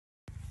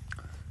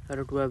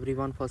Hello to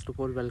everyone. First of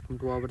all, welcome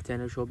to our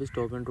channel Showbiz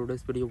Top. In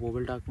today's video, we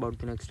will talk about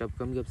the next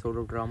upcoming episode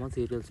of drama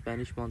serial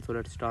Spanish Month. So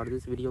let's start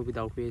this video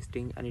without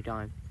wasting any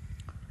time.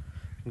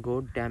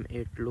 God damn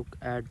it! Look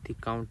at the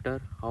counter.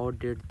 How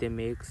did they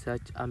make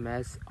such a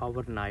mess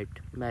overnight?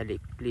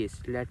 Malik, please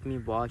let me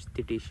wash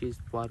the dishes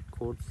for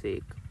God's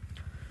sake.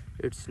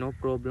 It's no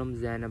problem,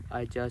 Zainab.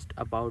 I just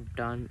about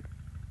done.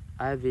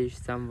 I wish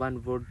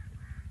someone would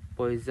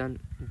poison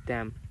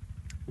them.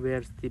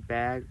 Where's the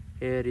bag?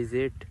 Here is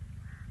it.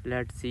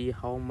 Let's see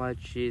how much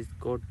she's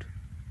got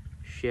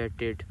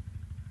shattered.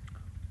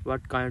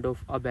 What kind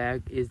of a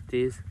bag is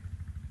this?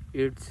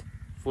 It's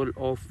full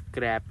of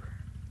crap.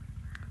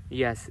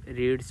 Yes,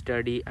 read,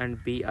 study,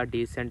 and be a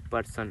decent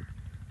person.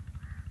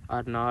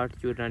 Are not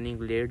you running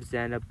late,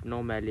 Zainab?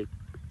 No, Malik,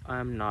 I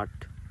am not.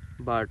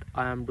 But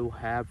I am to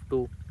have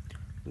to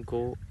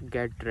go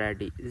get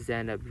ready.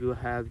 Zainab, you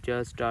have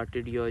just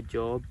started your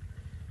job.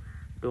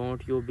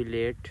 Don't you be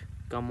late.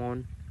 Come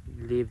on,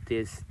 leave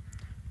this.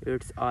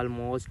 It's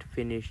almost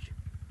finished.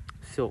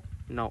 So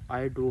now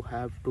I do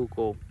have to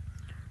go.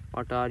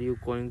 What are you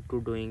going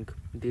to doing?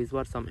 These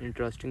were some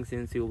interesting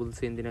scenes you will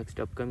see in the next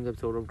upcoming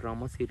episode of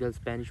drama serial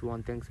Spanish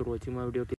One. Thanks for watching my video.